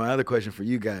goes to my other question for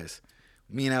you guys.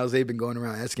 me and Jose been going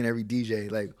around asking every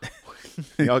DJ, like,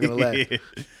 y'all gonna laugh.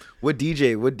 What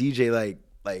DJ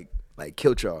like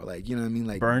killed y'all? Like, you know what I mean?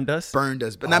 Like Burned us? Burned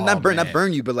us. But not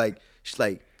burn you, but like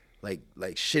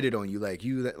shitted on you. Like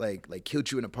you like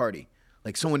killed you in a party.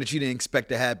 Like someone that you didn't expect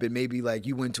to happen. Maybe like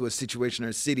you went to a situation or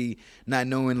a city not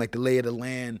knowing like the lay of the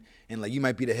land, and like you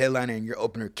might be the headliner and your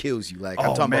opener kills you. Like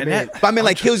I'm talking about, but I mean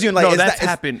like kills you and like no, it's that's not,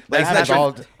 happened. Like, That's it's not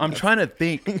happened. I'm trying to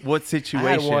think what situation.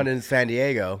 I had one in San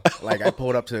Diego. Like I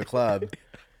pulled up to the club.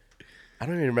 I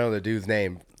don't even remember the dude's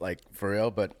name, like for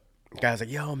real, but the guy's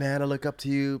like, "Yo, man, I look up to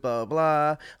you, blah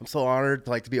blah. I'm so honored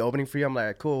to be opening for you." I'm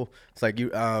like, "Cool." It's like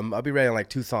you, I'll be ready in like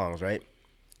 2 songs, right?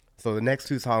 So the next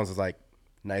 2 songs is like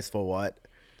 "Nice for What"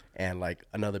 and like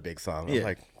another big song. I'm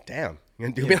like, "Damn, you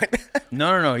gonna do me like that?"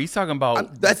 No. He's talking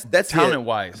about that's talent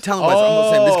wise. Talent wise,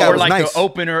 I'm saying this guy Or was like nice. the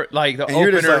opener,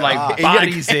 you're just like,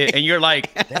 bodies it, and you're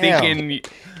like thinking.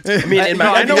 I mean, in my,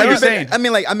 I know what you're saying. I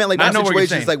mean, like I those know what you're situations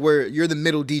saying. like where you're the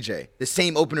middle DJ. The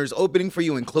same opener's opening for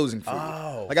you and closing for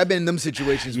you. Like I've been in them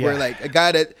situations where like a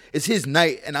guy that it's his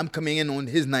night and I'm coming in on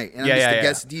his night and I'm just the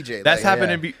guest DJ. That's like,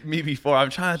 happened to me before. I'm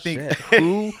trying to think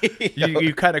who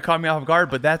you kind of caught me off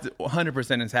guard, but that's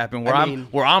 100% has happened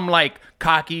where I'm like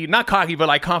cocky, not cocky, but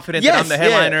like confident that I'm the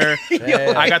headliner.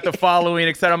 I got the following,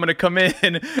 except I'm gonna come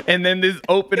in, and then this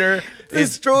opener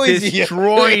is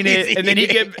destroying it, and then he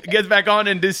gets back on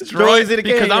and destroys it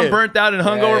again because I'm burnt out and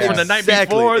hungover from the night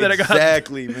before that I got.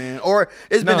 Exactly, man. Or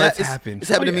it's happened. It's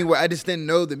happened to me where I just didn't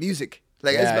know the music.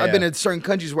 Like I've been in certain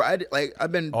countries where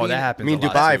I've been. Oh, that happens. I mean,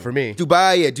 Dubai for me.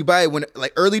 Dubai. When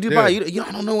like early Dubai, you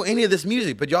don't know any of this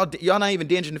music, but y'all not even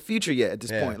dancing the future yet at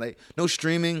this point. Like no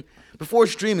streaming. Before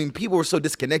streaming, people were so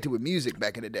disconnected with music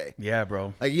back in the day. Yeah,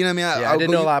 bro. Like you know what I mean? I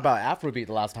didn't know a lot about Afrobeat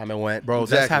the last time I went. Bro,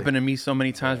 that's happened to me so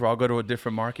many times where I'll go to a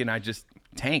different market and I just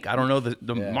tank. I don't know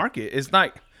the market. It's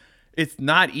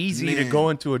not easy to go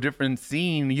into a different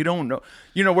scene. You don't know.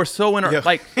 You know, we're so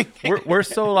like we're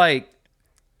so like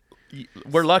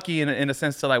we're lucky in a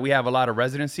sense to like we have a lot of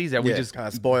residencies that we just kind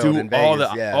of spoiled do in Vegas,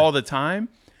 all the time.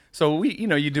 So we,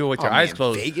 you do it with your eyes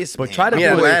closed. Vegas, but man. try to do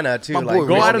Atlanta too. My Like, boy,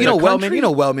 go out of the Wellman. country. You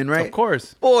know Wellman, right? Of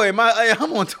course. Boy, I'm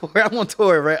on tour. I'm on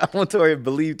tour, right? I'm on tour,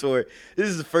 Believe tour. This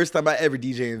is the first time I ever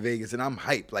DJ in Vegas, and I'm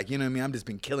hyped. Like, you know what I mean? I'm just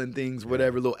been killing things,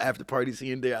 whatever, little after parties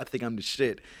here and there. I think I'm the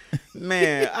shit.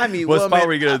 Man, I mean, What spot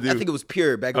were you gonna do? I think it was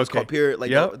Pure. Back it was called Pure,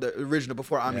 like the original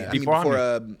before Omni. I mean,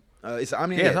 before it's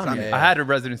Omni. Yeah, it's Omni. I had a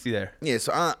residency there. Yeah,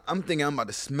 so I'm thinking I'm about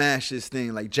to smash this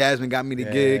thing. Like Jasmine got me the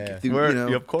gig. Through, you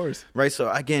know, of course. Right, so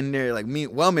I get in there, like me,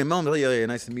 Wellman, like, yeah,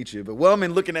 nice to meet you. But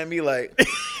Wellman looking at me like,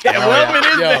 Wellman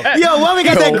is that. Yo, Wellman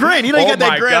got that grin. You know, he got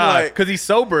that grin, like, because he's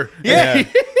sober. yeah.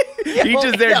 He's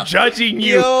just there judging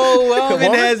you. Yo,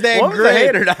 Wellman has that Wellman's grin. a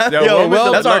hater. Yo,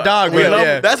 Wellman, that's our dog.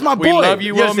 That's my boy. We love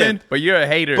you, understand? Wellman, but you're a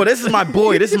hater. But this is my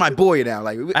boy. This is my boy now.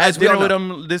 Like I had dinner with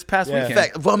him this past weekend. In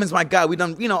fact, Wellman's my guy. We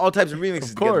done, all types of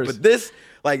remixes Of course. together. But this,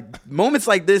 like, moments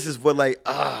like this is what, like,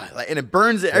 and it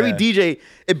burns every DJ.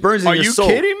 It burns in your soul. Are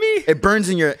you kidding me? It burns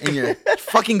in your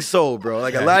fucking soul, bro.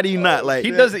 Like a lot of you not like.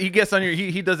 He does it. He gets on your.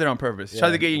 He does it on purpose.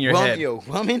 Tries to get in your head.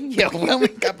 Wellman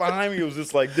got behind me. It was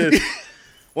just like this.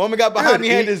 Woman got behind me,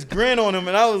 had this grin on him,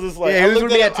 and I was just like, he was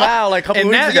with me at Tile like a couple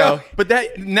weeks ago.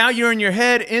 But now you're in your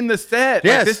head in the set.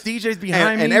 Yes. Like, this DJ's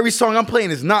behind me. And every song I'm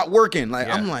playing is not working. Like,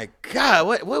 I'm like, God,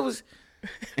 what was...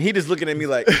 And he just looking at me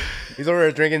like... He's over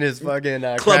there drinking his fucking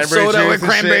club soda with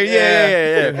cranberry.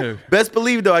 Yeah. Best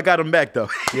believe, though, I got him back, though.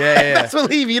 Yeah. Best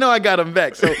believe, I got him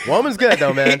back. So Woman's good,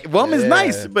 though, man. Woman's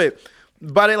nice, but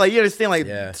it, like, you understand, like,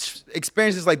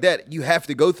 experiences like that you have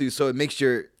to go through, so it makes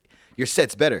your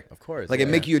set's better. Of course. Like it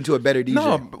make you into a better DJ.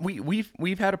 No,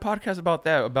 we've had a podcast about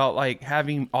that, about like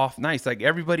having off nights. Like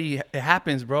everybody, it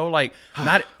happens, bro. Like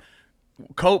not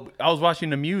Kobe. I was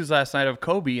watching the Muse last night of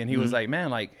Kobe, and he was like,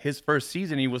 man, like his first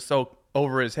season, he was so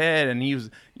over his head, and he was,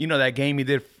 that game he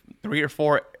did 3 or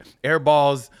 4 air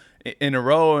balls in a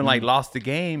row and like lost the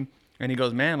game. And he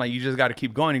goes, man, like you just got to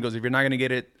keep going. He goes, if you're not gonna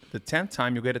get it the 10th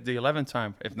time, you'll get it the 11th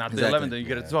time. If not the 11th, then you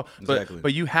get it the 12th.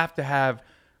 But you have to have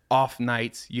off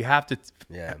nights. You have to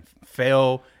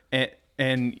fail,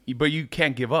 but you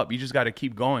can't give up. You just got to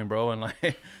keep going, bro. And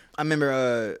like, I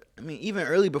remember, even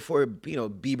early before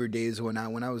Bieber days, when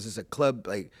I was just a club,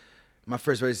 like my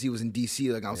first residency was in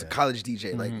DC. Like I was a college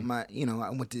DJ. Like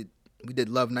we did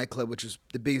Love Nightclub, which was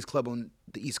the biggest club on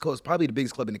the East Coast, probably the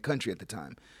biggest club in the country at the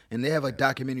time. And they have a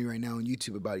documentary right now on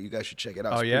YouTube about it. You guys should check it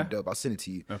out. It's pretty dope. I'll send it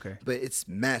to you. Okay. But it's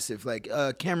massive. Like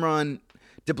Cameron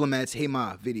Diplomat's Hey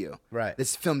Ma video. Right.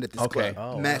 It's filmed at this club.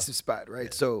 Oh, massive spot, right?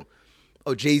 Yeah. So,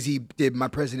 Jay-Z did My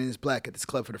President is Black at this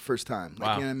club for the first time.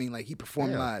 Like, you know what I mean? Like, he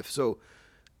performed live. So,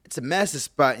 it's a massive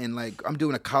spot. And, like, I'm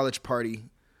doing a college party.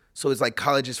 So it's like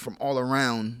colleges from all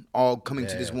around, all coming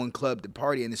to this Yeah. one club to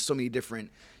party, and there's so many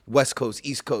different West Coast,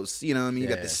 East Coast. You know what I mean? You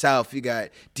got the South, you got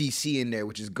DC in there,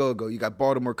 which is Go-Go. You got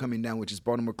Baltimore coming down, which is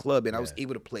Baltimore Club, and I was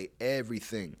able to play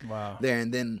everything there.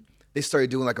 And then they started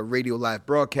doing like a radio live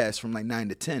broadcast from like 9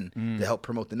 to 10 to help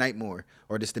promote the night more,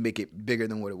 or just to make it bigger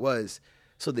than what it was.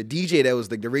 So the DJ that was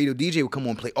like the radio DJ would come on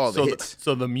and play all the hits.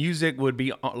 So the music would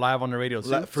be live on the radio too?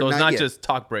 For So it's night- not yeah. just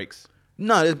talk breaks.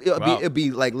 No, it'll Wow.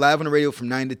 be like live on the radio from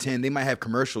 9 to 10. They might have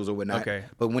commercials or whatnot. Okay.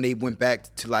 But when they went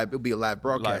back to live, it'll be a live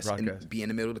broadcast, broadcast. and be in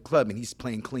the middle of the club, and he's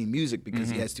playing clean music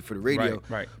because he has to for the radio.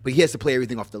 Right. But he has to play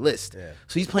everything off the list. Yeah.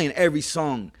 So he's playing every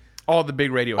song. All the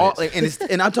big radio All, hits.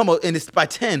 like, and I'm talking about, and it's by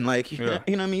 10, like, Yeah.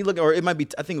 you know what I mean? Look, or it might be,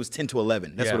 I think it was 10 to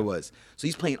 11. That's Yeah. what it was. So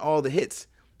he's playing all the hits.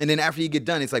 And then after you get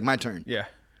done, it's like my turn. Yeah.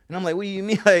 And I'm like, what do you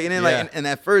mean? Like, and then Yeah. and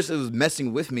at first it was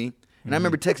messing with me. And I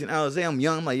remember texting Alizé, I'm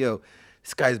young, I'm like, yo,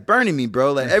 this guy's burning me,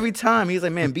 bro. Like every time he's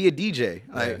like, man, be a DJ.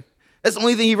 Like that's the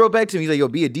only thing he wrote back to me. He's like, yo,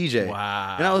 be a DJ.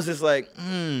 Wow. And I was just like,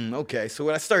 okay. So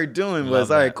what I started doing was,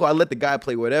 Love all right, that. cool. I let the guy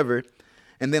play whatever.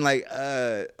 And then like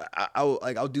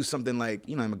I'll do something like,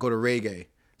 you know, I'm gonna go to reggae.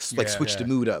 Like Yeah, switch the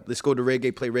mood up. Let's go to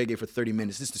reggae, play reggae for 30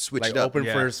 minutes just to switch Like it up. open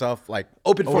Yeah. for yourself, like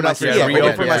Open for up myself. yeah, Yeah, reopen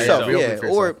open for myself. yourself. Yeah, Reopen for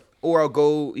yourself. or I'll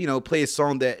go, you know, play a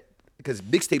song that because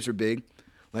mixtapes are big.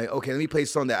 Like, okay, let me play a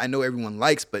song that I know everyone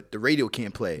likes, but the radio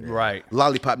can't play. Right.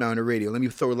 Lollipop now on the radio. Let me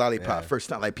throw a Lollipop first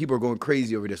time. Like people are going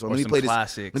crazy over this. Or let me some play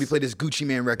classics. this. Let me play this Gucci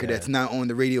Man record that's not on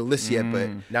the radio list yet, but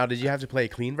Now, did you have to play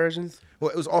clean versions? well,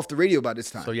 it was off the radio by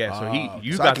this time. So yeah, so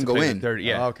you So I got can to go play in. the dirty.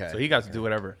 Yeah. Oh, okay. So he got to do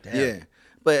whatever. Yeah.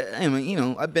 But I mean, you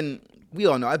know, we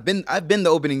all know I've been the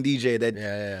opening DJ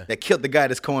that killed the guy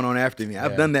that's going on after me.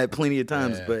 I've done that plenty of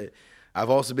times, but I've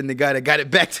also been the guy that got it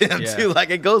back to him Yeah. too.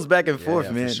 Like it goes back and forth,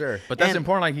 yeah, man. for sure. But that's And-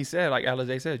 important, like he said, like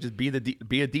Alizé said, just be a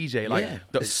DJ. Like Yeah.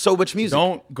 There's so much music.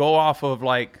 Don't go off of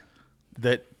like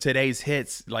the today's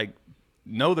hits. Like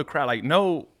know the crowd. Like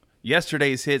know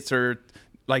yesterday's hits or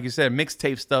like you said,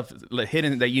 mixtape stuff like,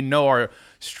 hidden that you know are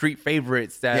street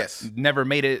favorites that Yes. never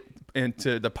made it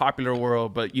into the popular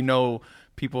world, but you know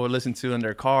people listen to in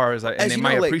their cars like, and As they you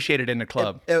might know, like, appreciate it in the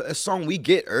club. A song we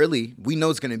get early, we know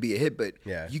it's gonna be a hit, but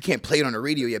Yeah. you can't play it on the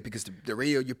radio yet because the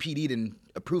radio, your PD didn't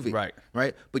approve it. Right.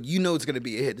 Right. But you know it's gonna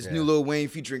be a hit. This new Lil Wayne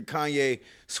featuring Kanye,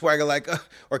 Swagger like,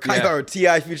 or Kanye Yeah. or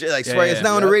Ti featuring like Swagger. yeah, It's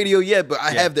not on the radio yet, but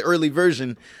I Yeah. have the early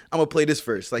version. I'm gonna play this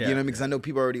first, like Yeah. you know what I mean? Because I know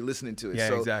people are already listening to it. Yeah,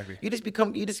 so exactly. You just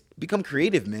become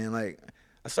creative, man. Like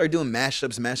I started doing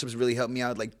mashups. Mashups really helped me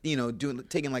out. Like you know,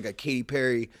 taking like a Katy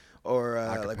Perry or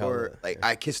Acapella.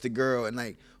 I Kissed a Girl and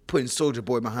like putting Soulja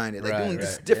Boy behind it, like Right, doing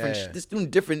this right. different, Yeah, yeah. just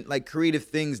doing different like creative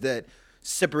things that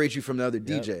separate you from the other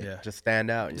DJ. Yeah. Just stand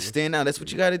out. Stand out. That's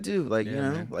what you got to do. Like you Yeah,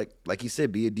 know, man. like you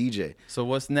said, be a DJ. So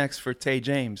what's next for Tay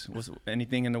James? Was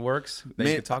anything in the works that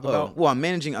you could talk about? Well, I'm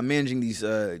managing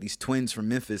these twins from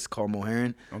Memphis called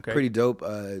Moharan. Okay. Pretty dope.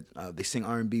 They sing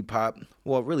R&B pop.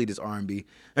 Well, really just R&B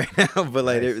right now, but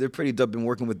like they're pretty dope. Been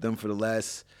working with them for the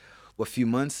last few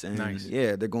months, and Nice.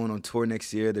 yeah, they're going on tour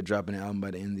next year. They're dropping an album by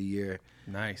the end of the year.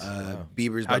 Nice.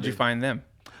 Bieber's. How'd you find them?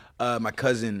 My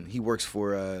cousin, he works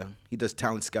for he does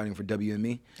talent scouting for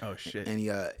WME. Oh shit. And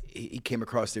he came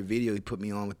across their video. He put me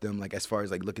on with them. Like as far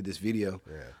as like look at this video,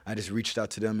 I just reached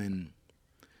out to them and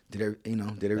did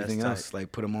everything tight. else.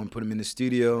 Like put them in the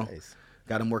studio. Nice.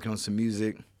 Got them working on some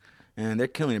music, and they're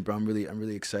killing it, bro. I'm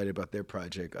really excited about their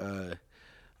project.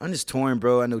 I'm just touring,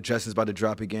 bro. I know Justin's about to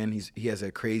drop again. He has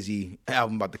a crazy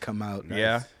album about to come out.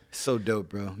 Yeah. So dope,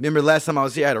 bro. Remember last time I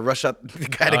was here, I had to rush out the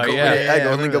guy to Oh, go. yeah. I had to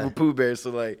Yeah, go link I up with Pooh Bear. So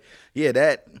like, yeah,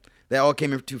 that all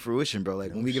came into fruition, bro.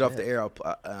 Like when we get off the air,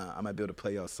 I might be able to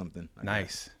play y'all something. Like that.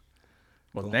 Nice.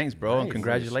 Well, thanks, bro. And Nice.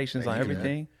 congratulations on Thank you, man.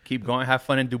 everything. Keep going. Have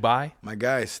fun in Dubai. My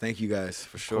guys, thank you guys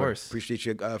for sure. course. Appreciate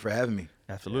you for having me.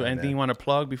 Absolutely. Anything you want to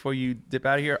plug before you dip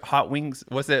out of here? Hot Wings.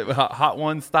 What's it? Hot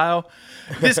One style.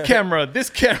 This camera.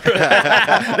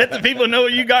 Let the people know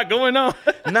what you got going on.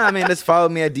 Nah, man, just follow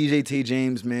me at DJ T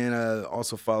James, man.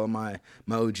 Also follow my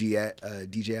OG at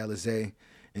DJ Alizé.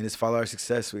 And just follow our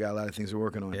success. We got a lot of things we're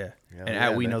working on. Yeah. Yeah, And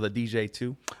yeah, We man. Know the DJ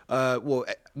too. Well,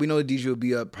 we know the DJ will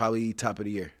be up probably top of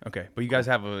the year. Okay. But you guys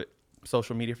have a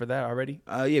social media for that already?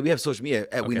 Yeah, we have social media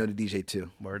at We Okay. Know the DJ too.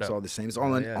 Word it's up. all the same. It's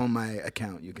all yeah. on my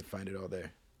account. You can find it all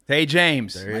there. Hey,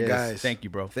 James. There My he is. guys. Thank you,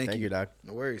 bro. Thank Thank you, Doc.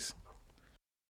 No worries.